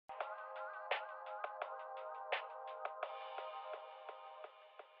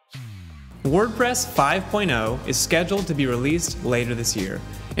WordPress 5.0 is scheduled to be released later this year,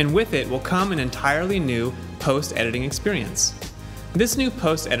 and with it will come an entirely new post editing experience. This new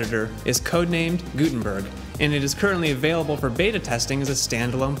post editor is codenamed Gutenberg, and it is currently available for beta testing as a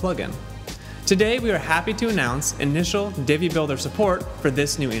standalone plugin. Today we are happy to announce initial Divi Builder support for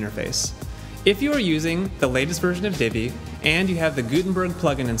this new interface. If you are using the latest version of Divi and you have the Gutenberg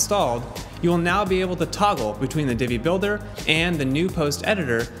plugin installed, you will now be able to toggle between the Divi Builder and the new post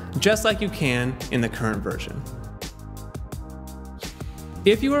editor just like you can in the current version.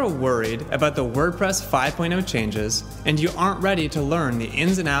 If you are worried about the WordPress 5.0 changes and you aren't ready to learn the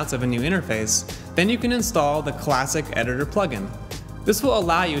ins and outs of a new interface, then you can install the Classic Editor plugin. This will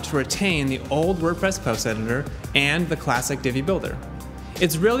allow you to retain the old WordPress post editor and the Classic Divi Builder.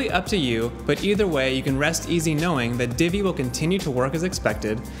 It's really up to you, but either way you can rest easy knowing that Divi will continue to work as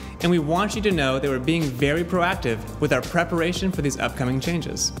expected, and we want you to know that we're being very proactive with our preparation for these upcoming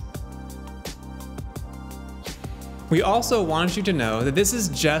changes. We also want you to know that this is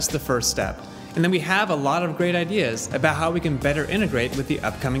just the first step, and that we have a lot of great ideas about how we can better integrate with the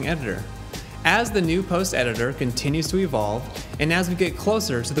upcoming editor. As the new post editor continues to evolve, and as we get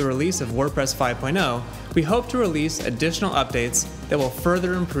closer to the release of WordPress 5.0, we hope to release additional updates that will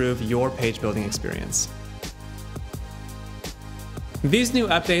further improve your page building experience. These new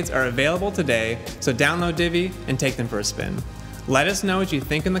updates are available today, so download Divi and take them for a spin. Let us know what you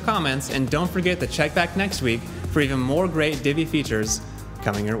think in the comments, and don't forget to check back next week for even more great Divi features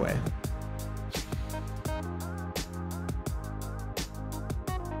coming your way.